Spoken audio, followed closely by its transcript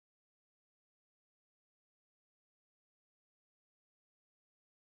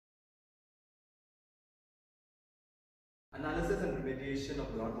Analysis and remediation of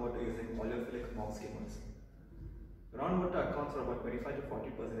groundwater using oleophilic MAHE skimmers. Groundwater accounts for about 25 to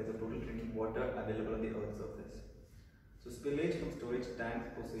 40% of total drinking water available on the Earth's surface. So spillage from storage tanks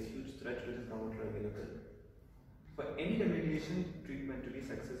pose a huge threat to this groundwater available. For any remediation treatment to be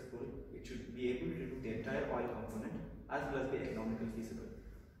successful, it should be able to remove the entire oil component as well as be economically feasible.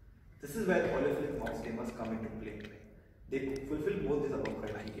 This is where oleophilic MAHE skimmers come into play. They fulfill both these above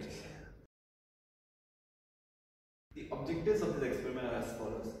criteria. The objectives of this experiment are as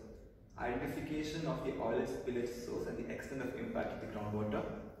follows: identification of the oil spillage source and the extent of impact of the groundwater,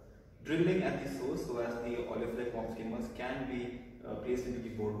 drilling at the source so as the oleophilic MAHE skimmers can be placed into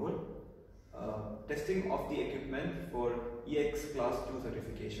the borehole, testing of the equipment for EX Class 2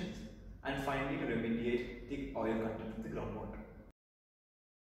 certifications, and finally to remediate the oil content of the groundwater.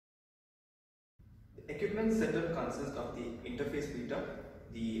 The equipment setup consists of the interface meter,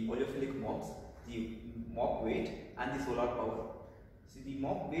 the oleophilic mops, the mop weight, and the solar power. So the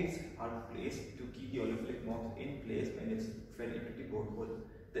mop weights are placed to keep the oleophilic mops in place when it's fed into the borehole.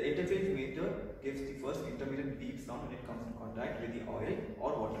 The interface meter gives the first intermittent beep sound when it comes in contact with the oil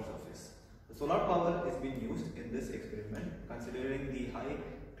or water surface. The solar power is being used in this experiment considering the high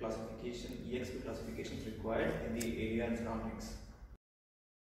classification EX2 classifications required in the area and surroundings.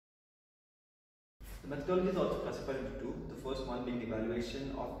 The methodology is also classified into two, the first one being the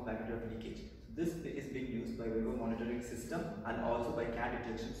evaluation of the magnitude of leakage. This is being used by river monitoring system and also by CAD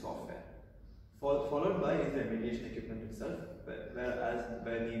detection software. Followed by is the remediation equipment itself, where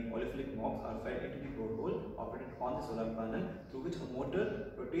the oleophilic mops are fed into the borehole operated on the solar panel, through which a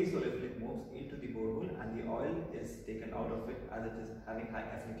motor rotates the oleophilic mops into the borehole and the oil is taken out of it as it is having high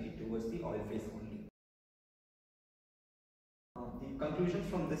affinity towards the oil phase only. The conclusion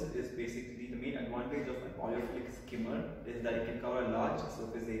from this is basically the main advantage of an oleophilic skimmer is that it can cover a large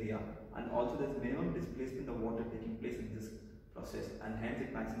surface area, and also there is minimum displacement of water taking place in this process, and hence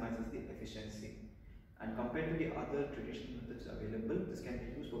it maximizes the efficiency. And compared to the other traditional methods available, this can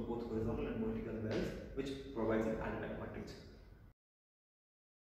be used for both horizontal and vertical wells, which provides an added advantage.